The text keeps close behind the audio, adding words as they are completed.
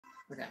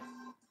Okay.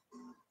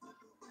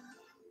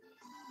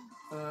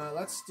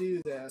 Let's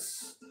do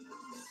this.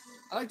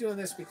 I like doing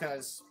this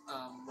because,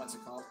 what's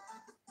it called?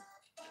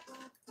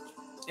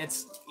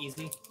 It's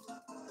easy.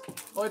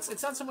 Well,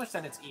 it's not so much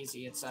that it's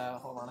easy. It's,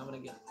 hold on, I'm gonna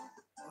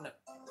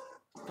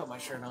put my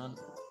shirt on.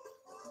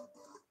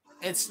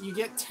 You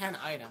get 10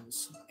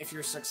 items if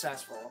you're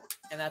successful,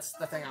 and that's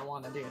the thing I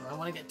want to do. I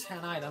want to get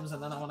 10 items,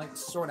 and then I want to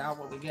sort out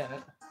what we get.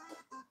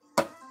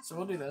 So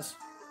we'll do this.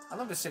 I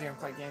love to sit here and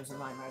play games with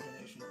my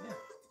imagination. Yeah.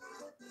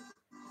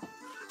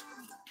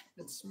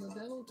 It's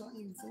Modelo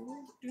time for...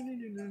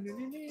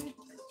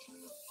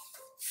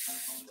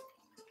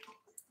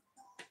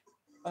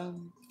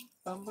 Bum,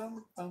 bum,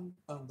 bum, bum,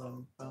 bum,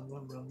 bum,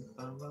 bum, bum,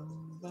 bum,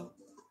 bum, bum,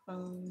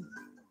 bum.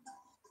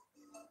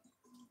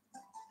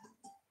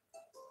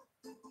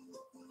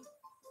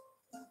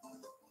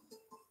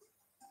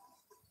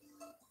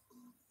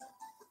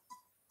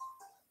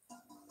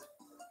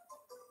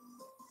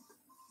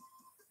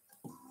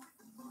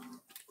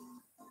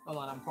 Hold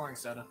on, I'm pouring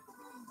soda.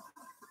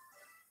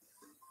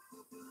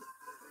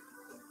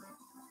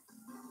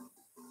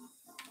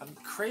 I'm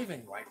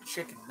craving like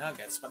chicken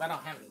nuggets, but I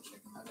don't have any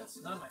chicken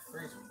nuggets. None of my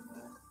freezer.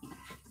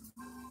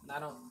 And I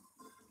don't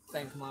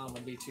think Mom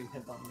would be too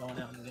hip on going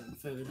out and getting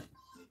food.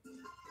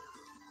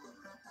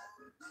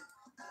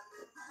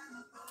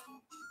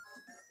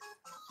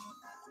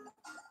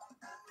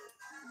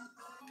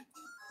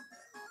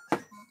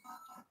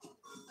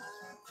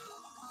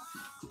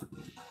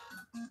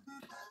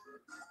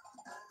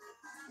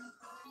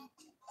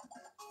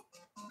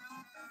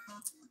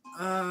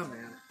 Oh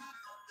man.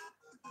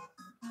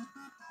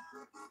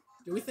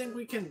 Do we think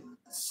we can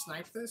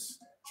snipe this?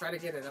 Try to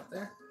get it up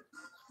there?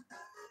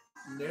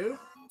 No?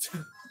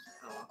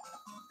 Oh.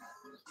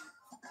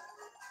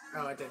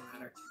 Oh, it didn't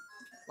matter.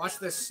 Watch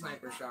this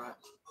sniper shot.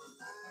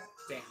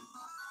 Damn.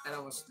 That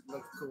almost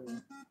looked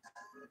cool.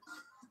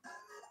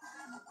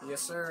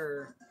 Yes,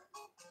 sir.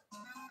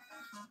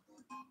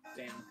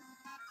 Damn.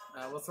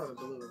 We'll throw the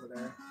blue over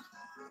there.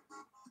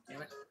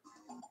 Damn it.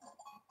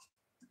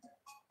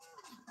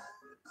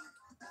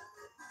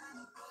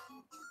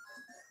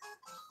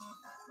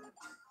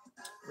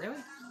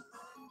 Really?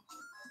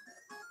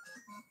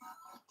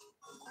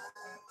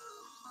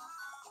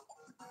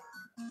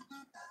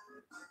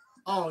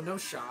 Oh, no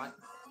shot.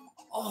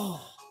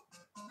 Oh,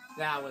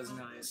 that was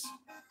nice.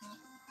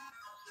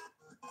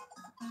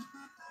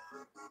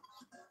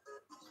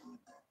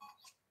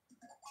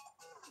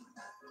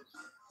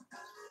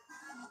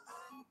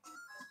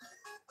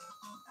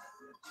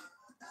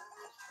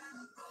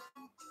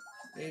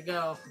 There you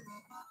go.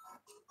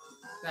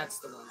 That's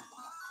the one.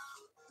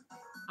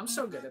 I'm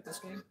so good at this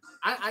game.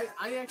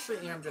 I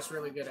actually am just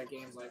really good at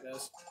games like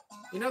this.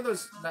 You know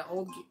that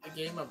old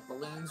game of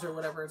balloons or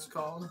whatever it's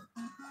called?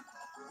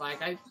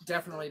 Like, I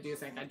definitely do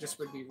think I just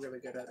would be really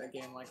good at a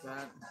game like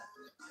that.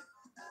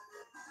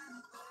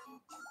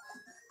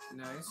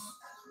 Nice.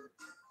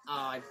 Oh,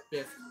 I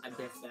biffed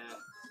that.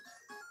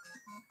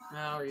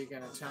 How are you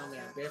gonna tell me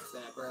I biffed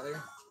that,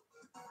 brother?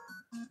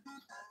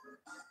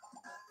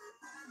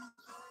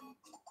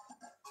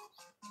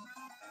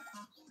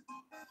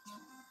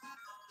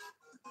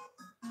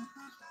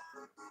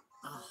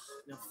 Oh,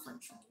 no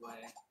French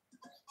way.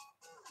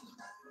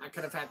 I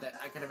could have had that.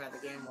 I could have had the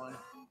game won.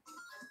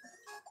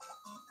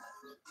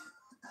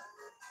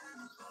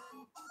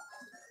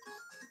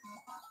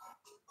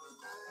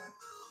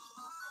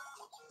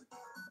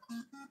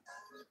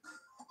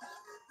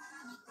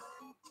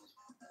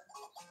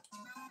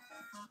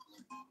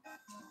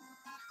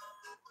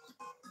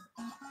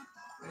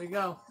 There you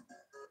go.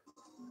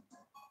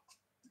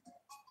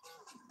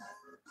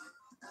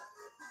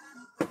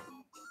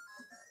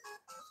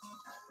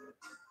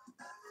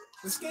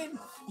 This game,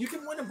 you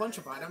can win a bunch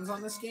of items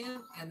on this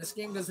game, and this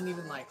game doesn't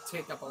even, like,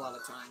 take up a lot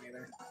of time,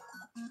 either.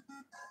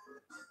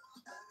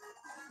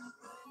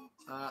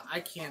 I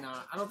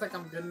cannot. I don't think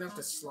I'm good enough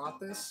to slot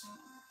this.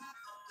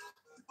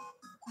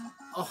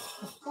 Oh,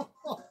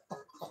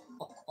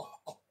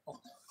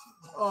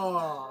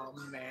 oh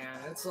man.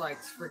 It's like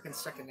freaking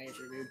second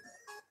nature, dude.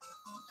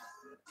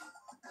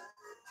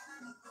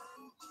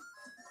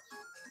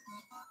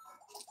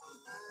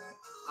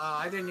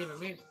 I didn't even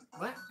mean...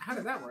 What? How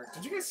did that work?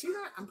 Did you guys see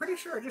that? I'm pretty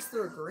sure I just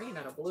threw a green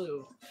at a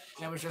blue.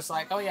 And it was just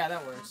like, oh yeah,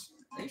 that works.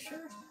 Are you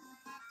sure?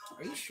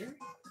 Are you sure?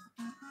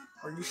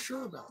 Are you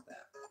sure about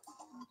that?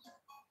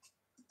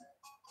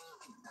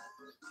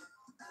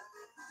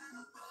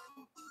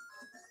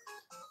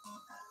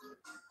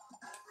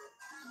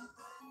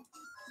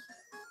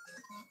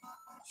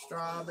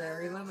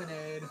 Strawberry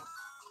lemonade.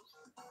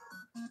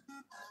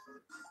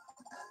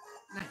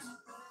 Nice.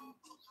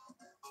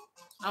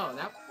 Oh,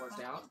 that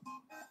worked out.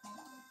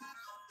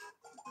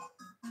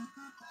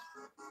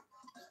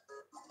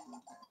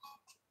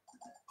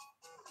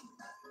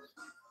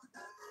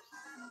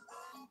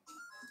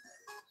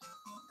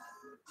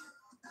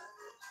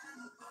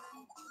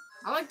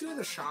 I like doing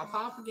the shop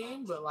hop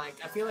game, but like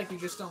I feel like you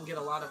just don't get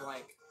a lot of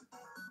like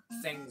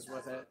things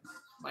with it,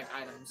 like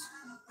items.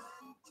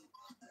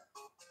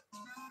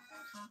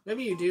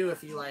 Maybe you do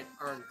if you like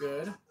are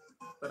good,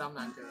 but I'm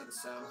not good,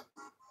 so.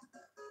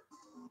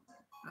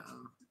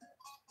 Uh-oh.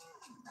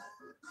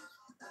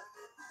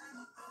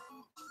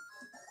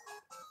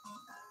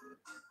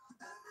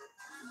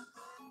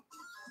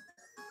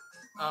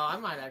 Oh, I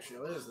might actually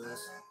lose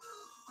this.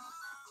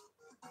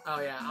 Oh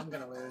yeah, I'm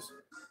gonna lose.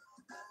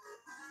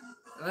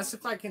 Unless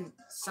if I can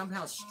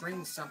somehow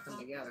string something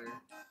together.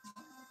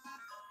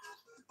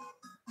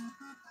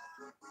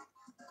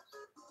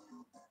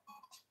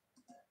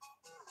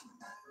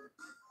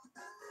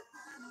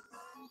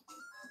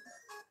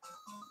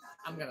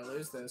 I'm gonna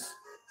lose this.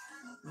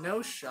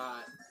 No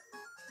shot.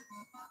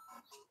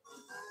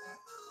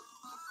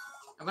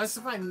 Unless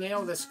if I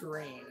nail this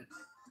green.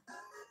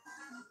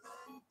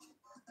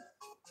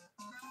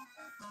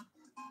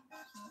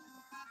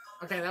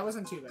 Okay, that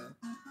wasn't too bad.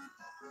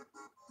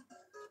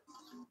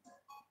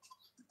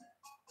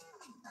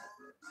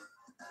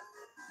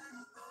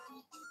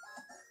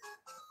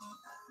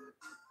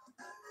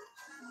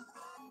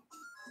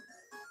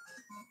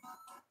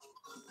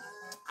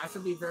 I have to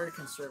be very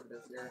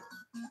conservative here.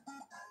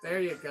 There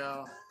you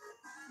go.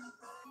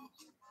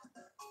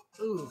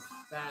 Ooh,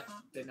 that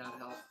did not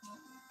help.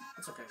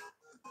 That's okay.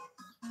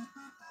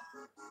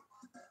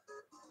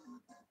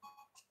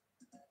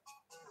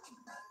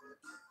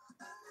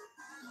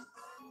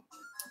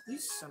 You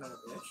son of a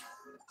bitch.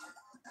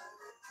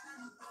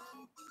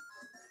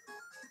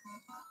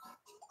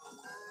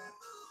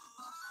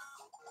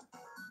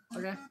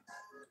 Okay.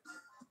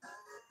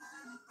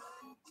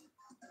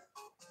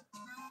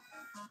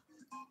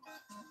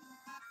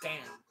 Damn.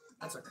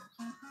 That's okay.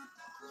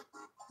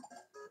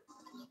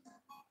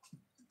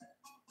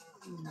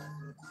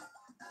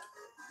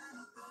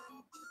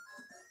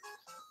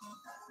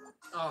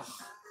 Oh,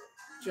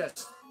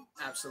 just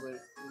absolute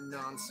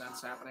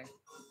nonsense happening.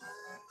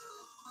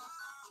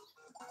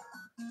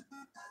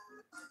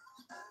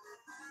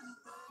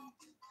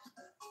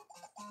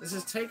 This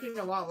is taking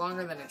a lot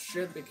longer than it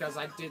should because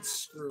I did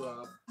screw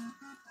up.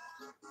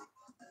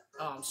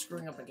 Oh, I'm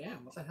screwing up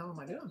again. What the hell am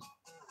I doing?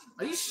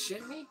 Are you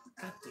shitting me?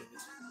 God damn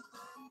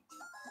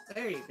it.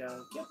 There you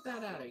go. Get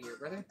that out of here,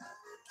 brother.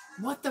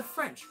 What the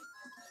French?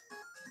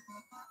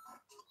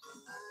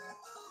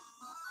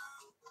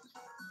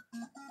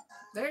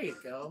 There you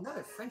go. What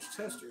a French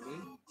toaster,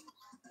 dude.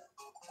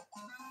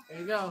 There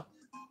you go.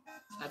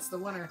 That's the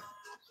winner.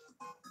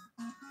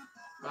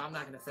 Well, I'm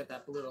not going to fit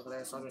that blue over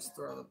there, so I'll just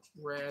throw the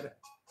red.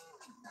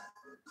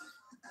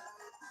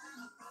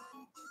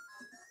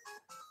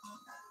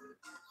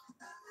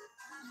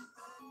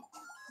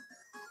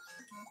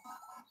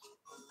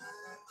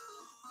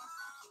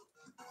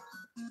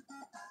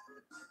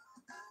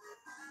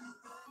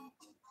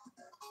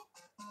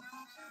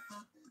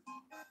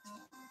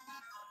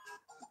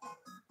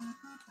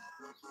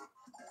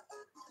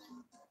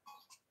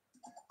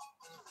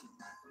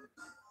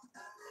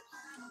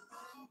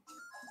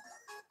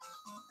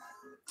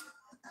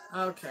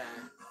 Okay.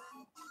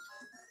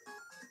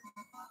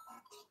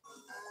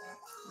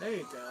 There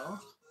you go.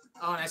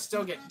 Oh, and I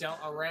still get dealt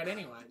a red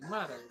anyway.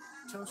 Mother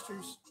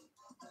toasters.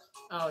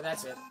 Oh,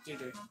 that's it.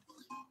 GG.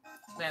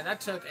 Man, that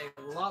took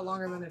a lot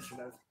longer than it should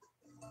have.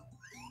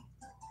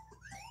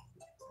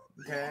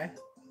 Okay.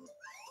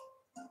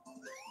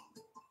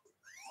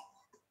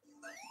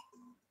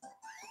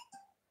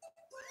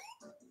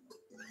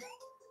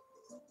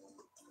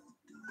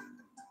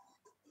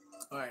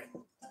 Alright.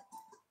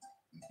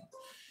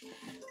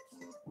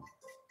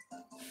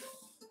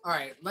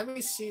 Alright, let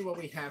me see what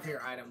we have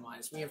here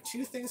item-wise. We have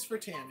 2 things for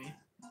Tammy.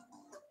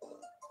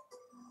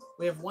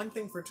 We have 1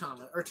 thing for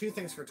Thomas, or 2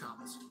 things for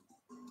Thomas.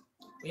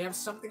 We have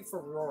something for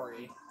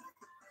Rory.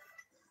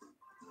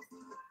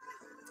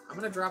 I'm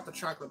gonna drop the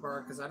chocolate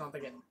bar because I don't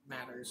think it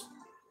matters.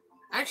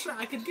 Actually,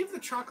 I could give the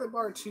chocolate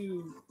bar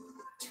to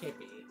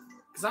Tippy,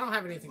 because I don't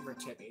have anything for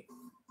Tippy.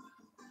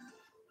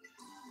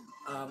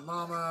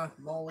 Mama,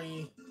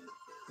 Molly,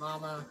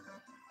 Mama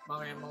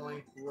and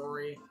Molly,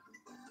 Rory.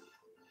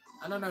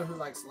 I don't know who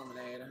likes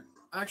lemonade.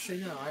 Actually,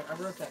 no, I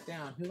wrote that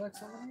down. Who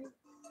likes lemonade?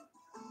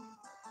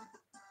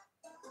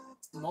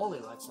 Molly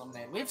likes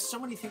lemonade. We have so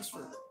many things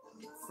for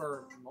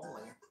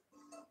Molly.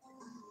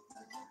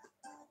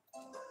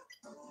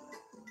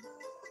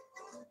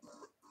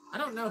 I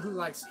don't know who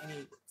likes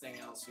anything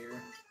else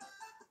here.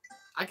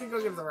 I can go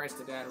give the rice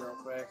to Dad real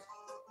quick.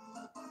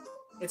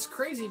 It's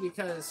crazy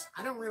because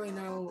I don't really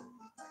know.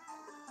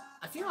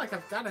 I feel like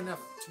I've got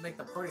enough to make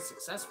the party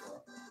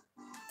successful.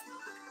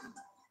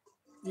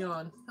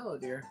 Yawn. Hello,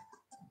 dear.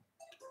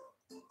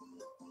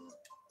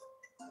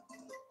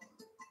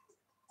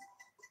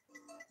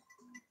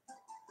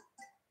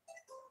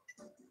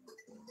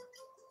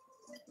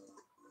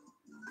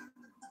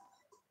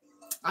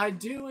 I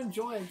do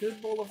enjoy a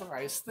good bowl of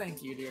rice.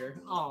 Thank you, dear.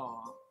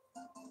 Aw.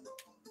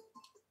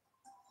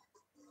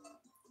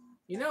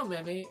 You know,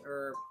 Mimi,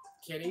 or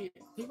Kitty,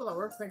 people at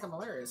work think I'm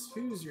hilarious.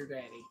 Who's your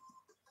daddy?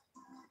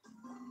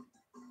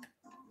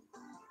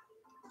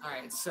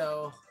 Alright,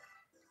 so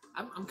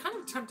I'm kind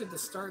of tempted to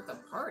start the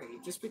party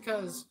just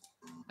because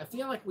I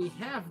feel like we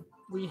have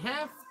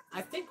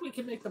I think we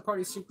can make the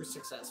party super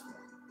successful.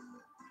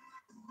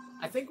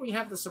 I think we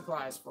have the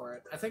supplies for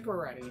it. I think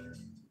we're ready.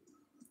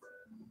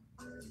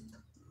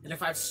 And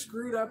if I've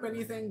screwed up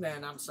anything,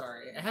 then I'm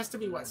sorry. It has to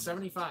be, what,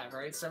 75,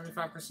 right?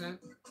 75%? Is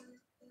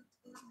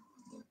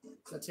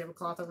that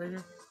tablecloth over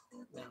here?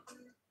 No.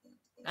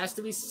 It has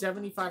to be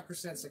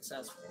 75%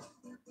 successful.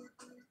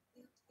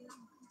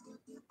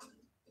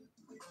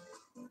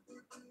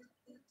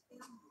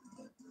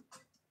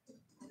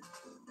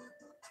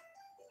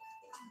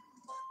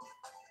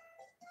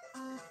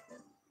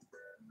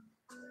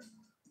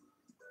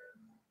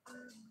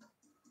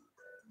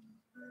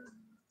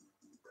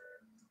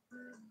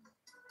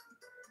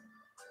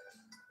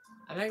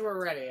 I think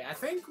we're ready. I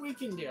think we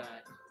can do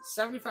it.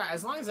 75.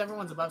 As long as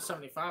everyone's above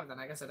 75, then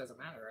I guess it doesn't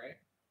matter, right?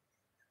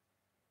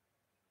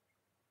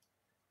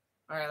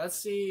 All right, let's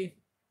see.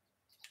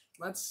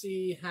 Let's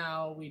see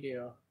how we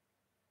do.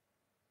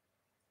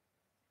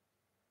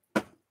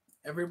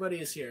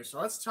 Everybody is here,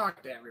 so let's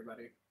talk to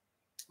everybody.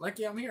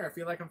 Lucky I'm here. I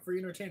feel like I'm free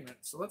entertainment.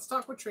 So let's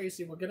talk with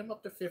Tracy. We'll get him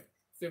up to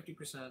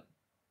 50%.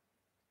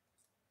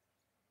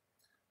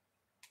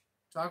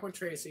 Talk with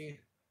Tracy.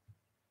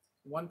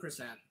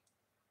 1%.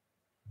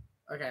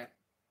 Okay.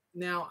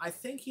 Now, I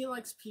think he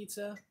likes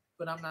pizza,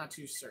 but I'm not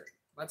too certain.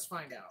 Let's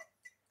find out.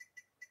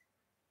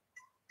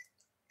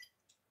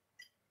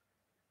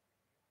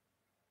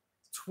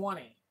 $20.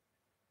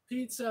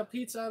 Pizza,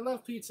 pizza. I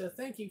love pizza.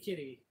 Thank you,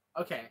 kitty.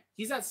 Okay.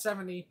 He's at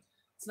 70.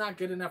 It's not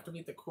good enough to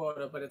meet the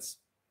quota, but it's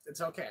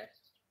okay.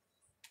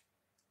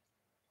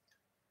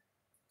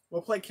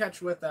 We'll play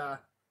catch with,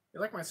 you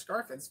like my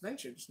scarf? It's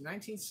vintage.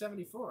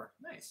 1974.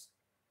 Nice.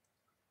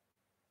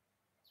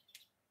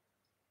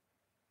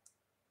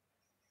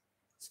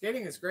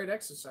 Skating is great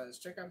exercise.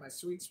 Check out my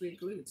sweet, sweet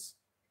glutes.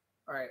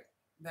 All right.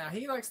 Now,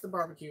 he likes the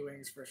barbecue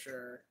wings for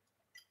sure.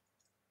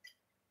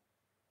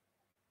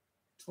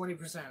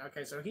 20%.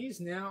 Okay, so he's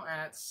now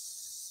at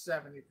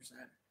 70%.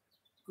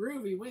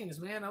 Groovy wings,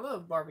 man. I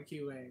love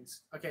barbecue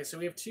wings. Okay, so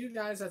we have two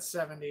guys at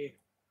 70.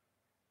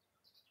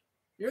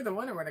 You're the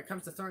winner when it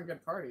comes to throwing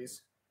good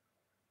parties.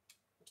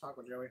 We'll talk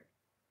with Joey.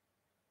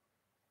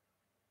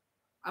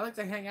 I like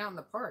to hang out in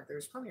the park.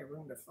 There's plenty of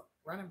room to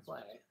run and play.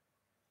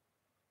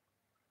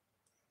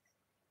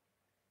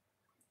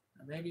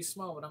 I may be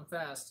small, but I'm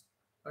fast.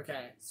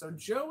 Okay, so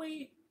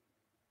Joey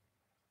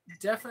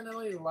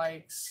definitely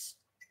likes...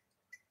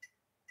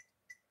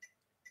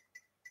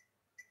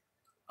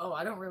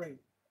 I don't really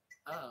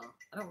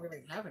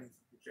have anything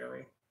for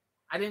Joey.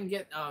 I didn't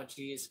get... Oh,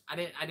 geez. I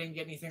didn't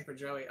get anything for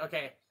Joey.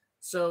 Okay,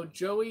 so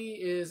Joey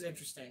is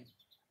interesting.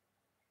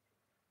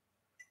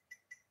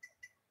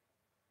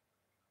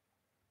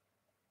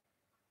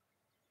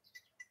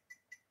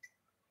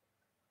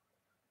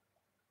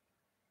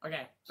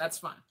 Okay, that's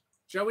fine.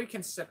 Joey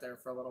can sit there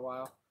for a little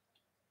while.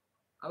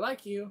 I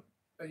like you.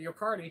 Your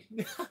party.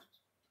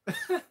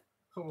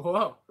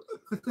 Whoa.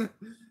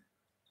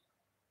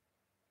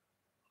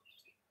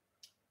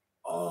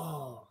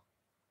 Oh.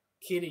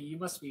 Kitty, you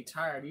must be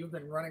tired. You've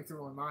been running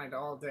through my mind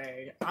all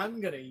day.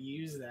 I'm going to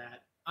use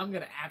that. I'm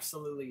going to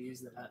absolutely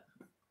use that.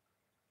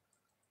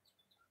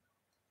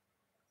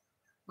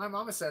 My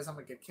mama says I'm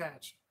a good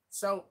catch.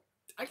 So,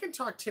 I can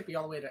talk Tippy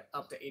all the way to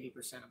up to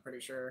 80%, I'm pretty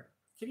sure.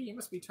 Kitty, you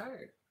must be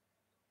tired.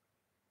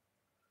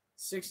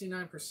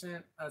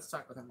 69%. Let's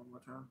talk with him one more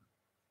time.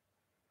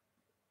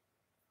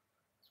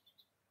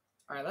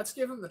 All right, let's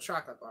give him the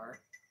chocolate bar.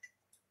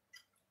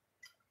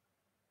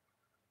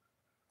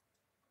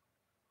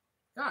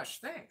 Gosh,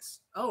 thanks.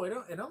 Oh,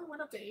 it only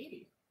went up to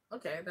 80.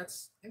 Okay,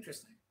 that's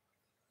interesting.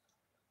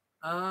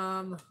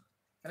 Can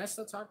I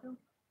still talk to him?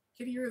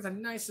 Kitty, you're the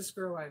nicest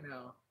girl I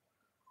know.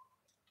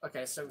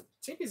 Okay, so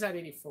Tippy's at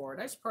 84.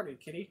 Nice party,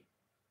 Kitty.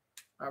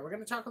 All right, we're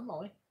going to talk with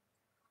Molly.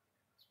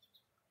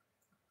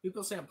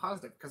 People say I'm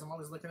positive because I'm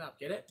always looking up.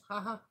 Get it?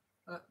 Haha.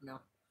 No.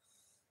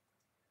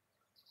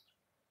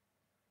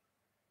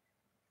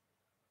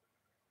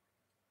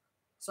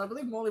 So I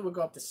believe Molly will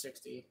go up to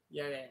 60.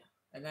 Yeah.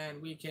 And then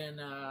we can...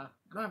 I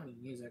don't have any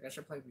music. I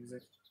should play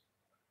music.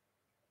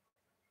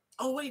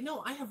 Oh, wait,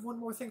 no. I have one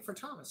more thing for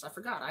Thomas. I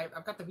forgot.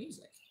 I've got the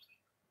music.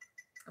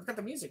 I've got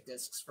the music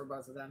discs for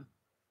both of them.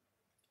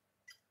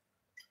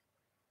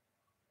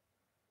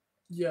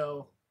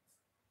 Yo.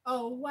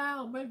 Oh,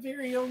 wow, my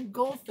very own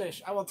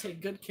goldfish. I will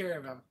take good care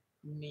of him.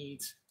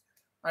 Neat.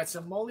 All right,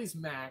 so Molly's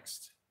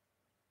maxed.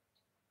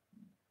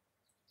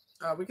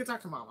 We can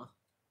talk to Mama.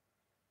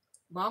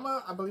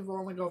 Mama, I believe, will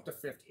only go up to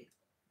 50.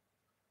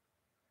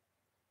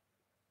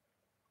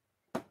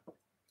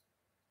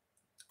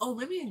 Oh,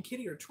 Mimi and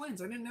Kitty are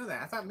twins. I didn't know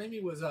that. I thought Mimi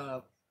was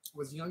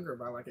younger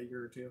by like a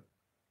year or two.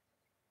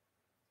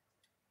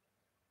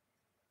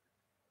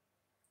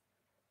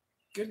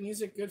 Good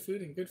music, good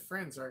food, and good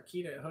friends are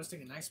key to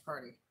hosting a nice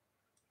party.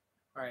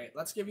 All right,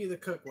 let's give you the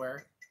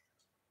cookware.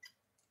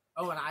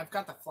 Oh, and I've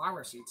got the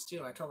flower seeds,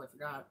 too. I totally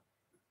forgot.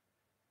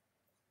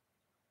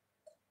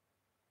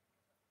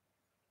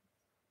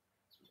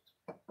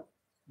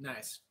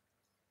 Nice.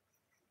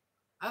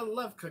 I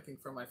love cooking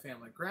for my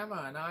family.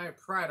 Grandma and I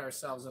pride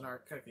ourselves in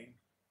our cooking.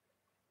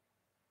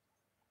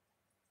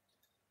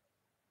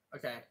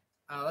 Okay,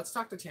 let's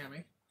talk to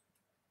Tammy.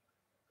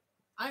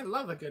 I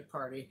love a good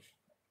party.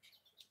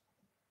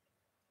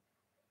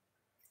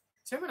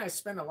 Tim and I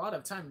spend a lot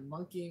of time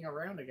monkeying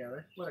around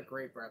together. What a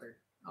great brother.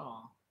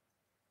 Aw.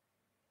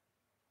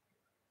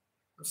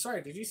 I'm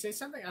sorry, did you say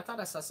something? I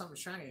thought I saw something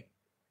shiny.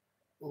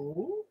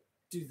 Ooh,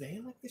 do they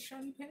like the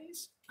shiny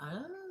pennies?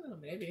 Ah,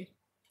 maybe.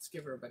 Let's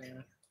give her a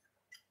banana.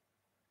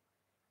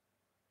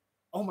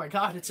 Oh my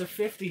god, it's a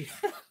 50.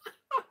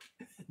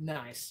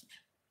 Nice.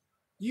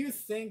 You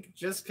think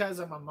just because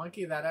I'm a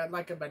monkey that I'd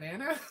like a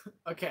banana?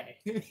 Okay,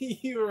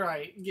 you're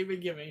right.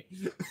 Gimme.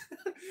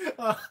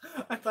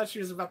 I thought she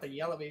was about to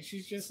yell at me.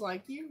 She's just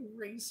like, you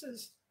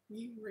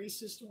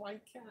racist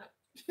white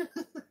cat.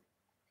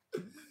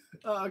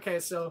 Okay,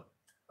 so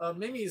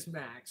Mimi is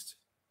maxed.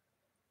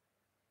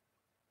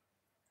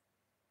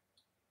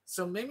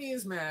 So Mimi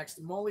is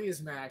maxed, Molly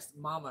is maxed,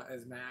 Mama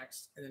is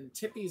maxed, and then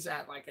Tippy's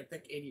at like I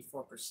think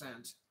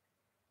 84%.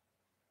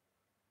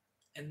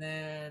 And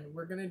then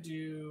we're gonna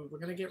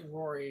get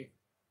Rory.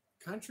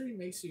 Country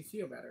makes you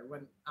feel better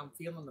when I'm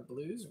feeling the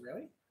blues,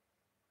 really?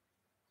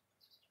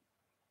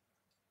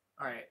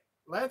 Alright,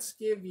 let's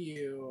give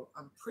you,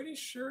 I'm pretty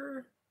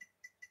sure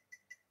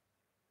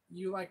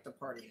you like the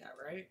party hat,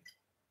 right?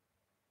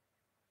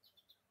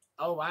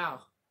 Oh wow.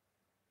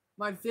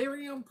 My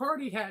very own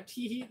party hat.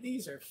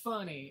 These are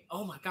funny.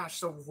 Oh my gosh,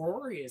 so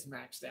Rory is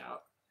maxed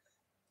out.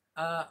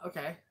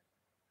 Okay.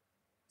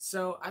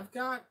 So I've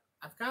got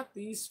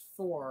these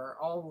 4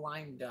 all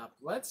lined up.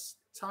 Let's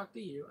talk to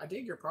you. I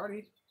dig your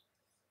party.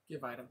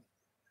 Give item.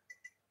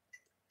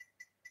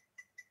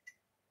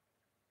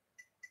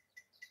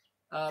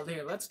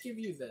 Here, let's give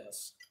you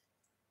this.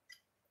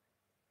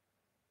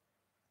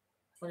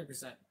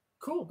 20%.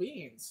 Cool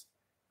beans.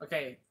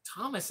 Okay,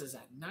 Thomas is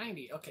at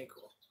 90. Okay,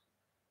 cool.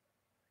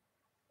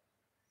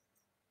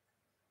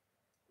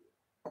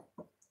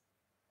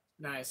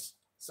 Nice.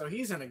 So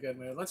he's in a good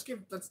mood. Let's give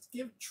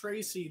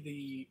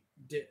Tracy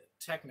the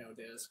techno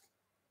disc.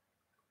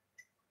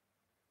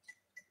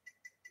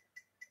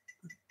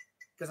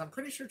 Because I'm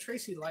pretty sure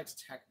Tracy likes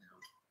techno.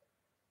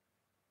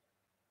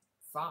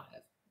 5.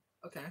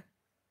 Okay.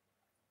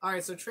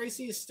 Alright, so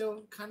Tracy is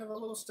still kind of a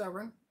little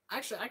stubborn.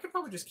 Actually, I could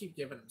probably just keep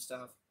giving him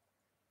stuff.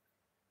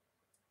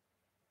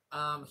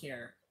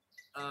 Here.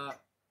 I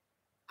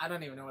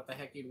don't even know what the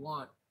heck you'd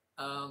want.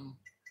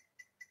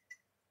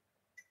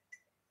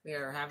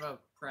 There, have a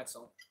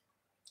pretzel.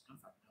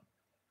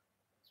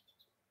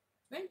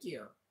 Thank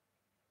you.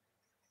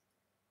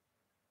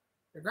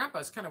 Your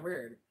grandpa's kind of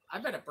weird. I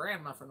bet a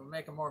bran muffin would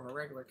make him more of a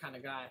regular kind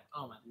of guy.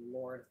 Oh my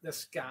lord,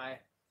 this guy.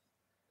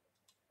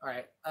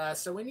 Alright,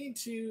 so we need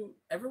to...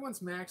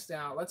 Everyone's maxed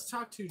out. Let's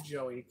talk to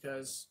Joey,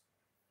 because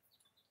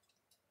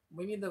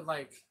we need to,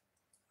 like,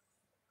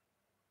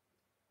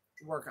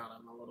 work on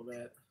him a little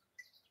bit.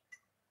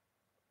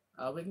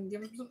 We can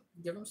give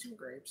him some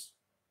grapes.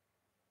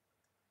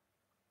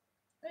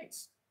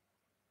 Thanks.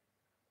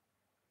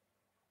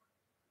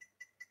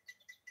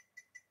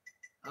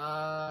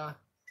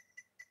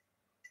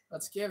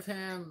 Let's give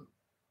him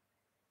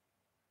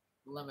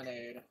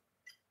lemonade.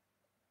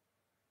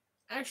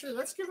 Actually,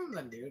 let's give him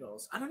the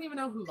noodles. I don't even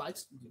know who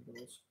likes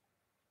noodles.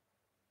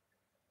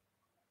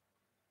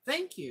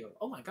 Thank you.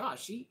 Oh my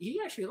gosh, he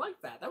actually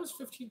liked that. That was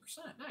 15%.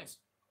 Nice.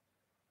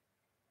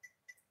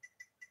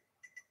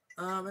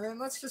 And then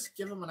let's just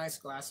give him a nice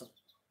glass of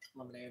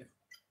lemonade.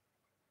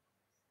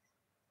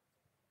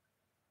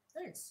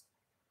 Thanks.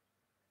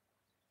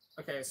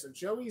 Okay, so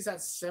Joey's at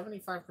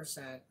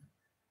 75%.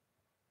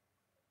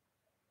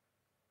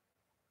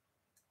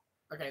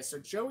 Okay, so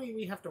Joey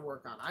we have to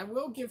work on. I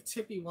will give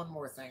Tippy one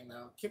more thing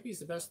though. Kippy's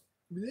the best.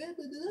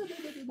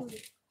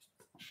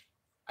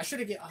 I should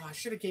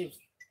have gave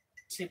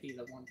Tippy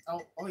the one.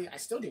 Oh yeah, I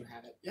still do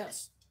have it.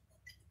 Yes.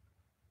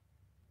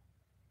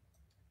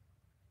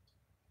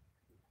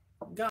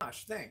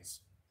 Gosh,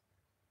 thanks.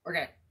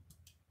 Okay.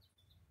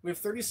 We have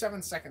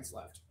 37 seconds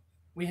left.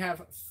 We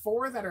have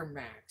 4 that are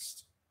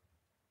maxed.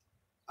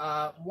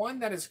 1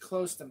 that is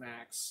close to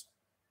max.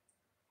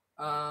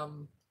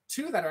 2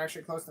 that are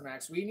actually close to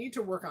max. We need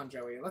to work on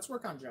Joey. Let's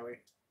work on Joey.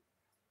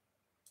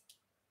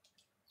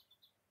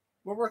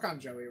 We'll work on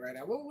Joey right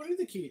now. We'll do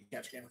the key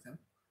catch game with him.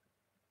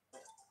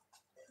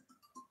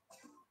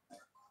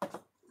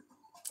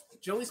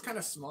 Joey's kind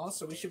of small,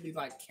 so we should be,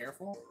 like,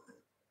 careful.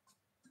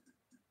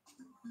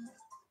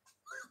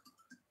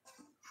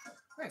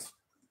 Nice.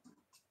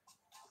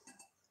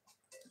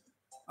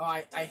 Oh,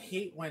 I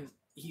hate when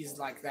he's,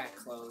 like, that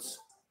close.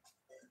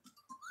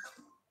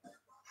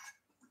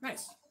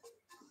 Nice.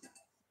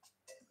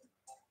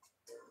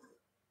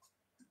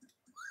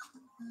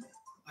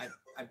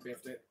 I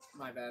biffed it.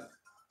 My bad.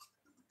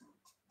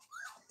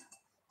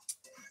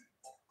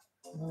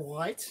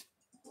 What?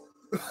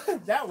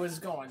 That was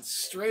going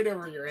straight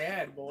over your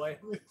head, boy.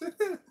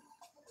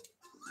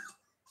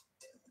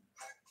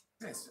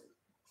 Nice.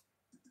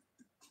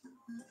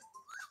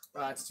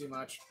 Oh, that's too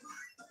much.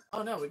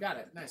 Oh no, we got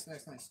it. Nice,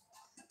 nice, nice.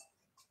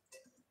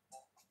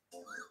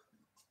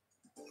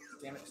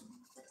 Damn it.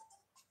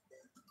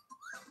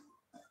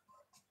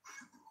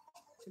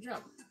 Good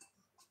job.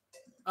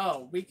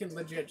 Oh, we can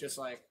legit just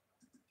like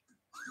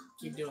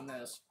keep doing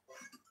this.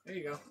 There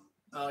you go.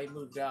 Oh, he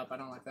moved up. I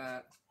don't like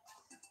that.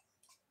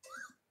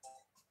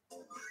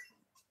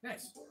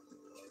 Nice.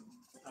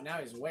 Oh, now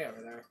he's way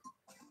over there.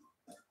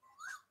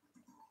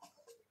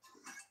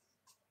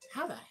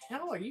 How the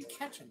hell are you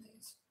catching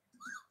these?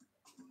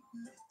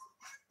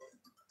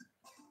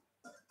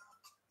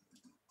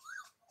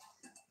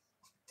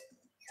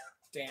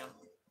 Damn.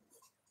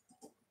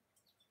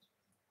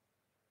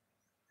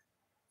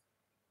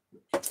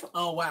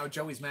 Oh, wow.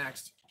 Joey's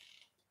maxed.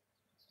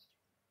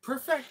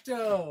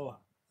 Perfecto.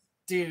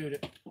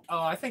 Dude.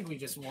 Oh, I think we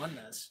just won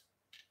this.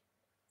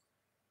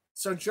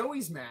 So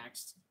Joey's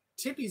maxed.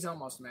 Tippy's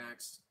almost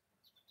maxed.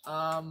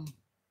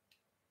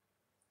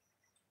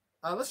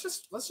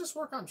 Let's just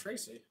work on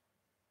Tracy.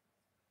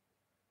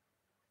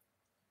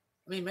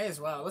 I mean, may as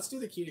well. Let's do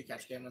the cutie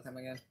catch game with him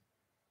again.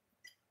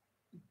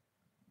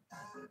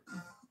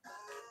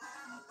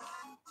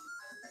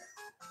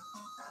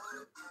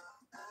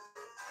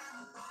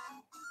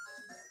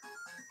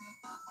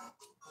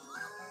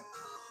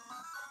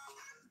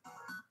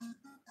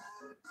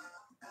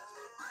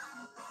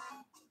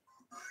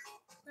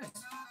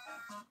 Nice.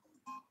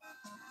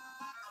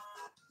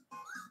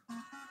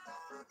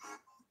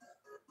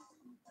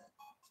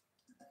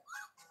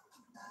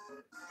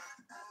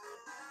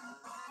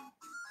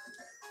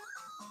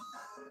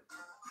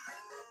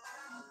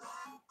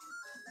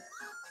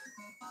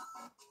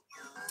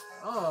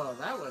 Oh,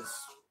 that was...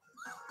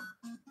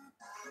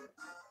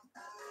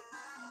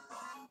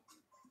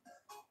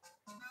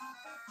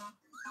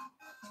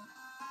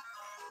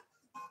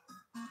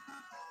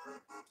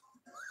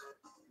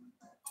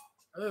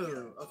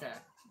 Ooh, okay.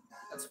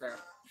 That's fair.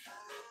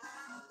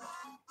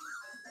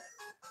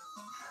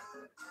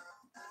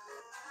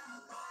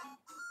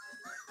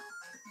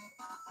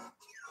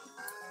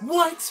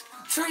 What?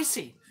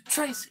 Tracy!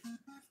 Tracy!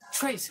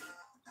 Tracy!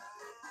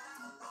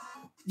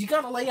 You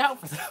gotta lay out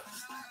for those.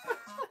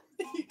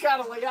 You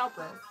gotta lay out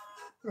for them.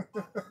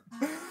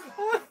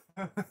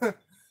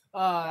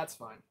 Oh, that's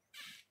fine.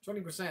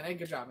 20%. Hey,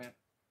 good job, man.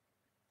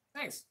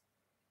 Thanks.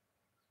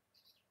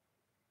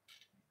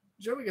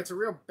 Joey gets a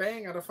real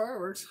bang out of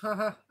fireworks.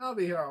 Haha, I'll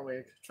be here all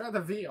week. Try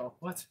the veal.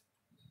 What?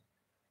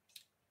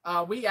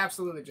 We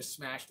absolutely just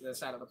smashed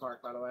this out of the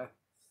park, by the way.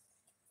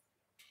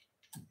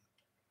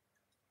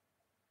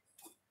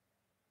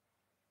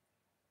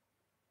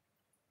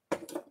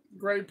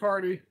 Great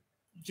party.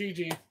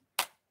 GG.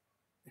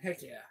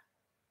 Heck yeah.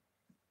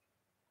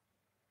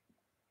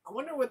 I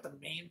wonder what the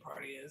main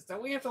party is.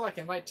 Don't we have to, like,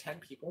 invite 10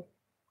 people?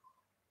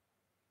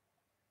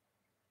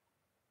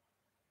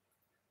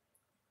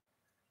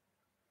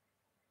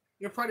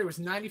 Your party was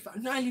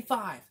 95.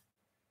 95!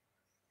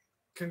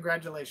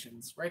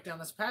 Congratulations. Write down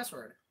this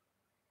password.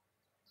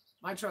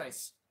 My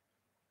choice.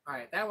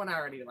 Alright, that one I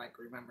already, like,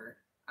 remember.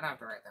 I don't have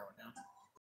to write that one down.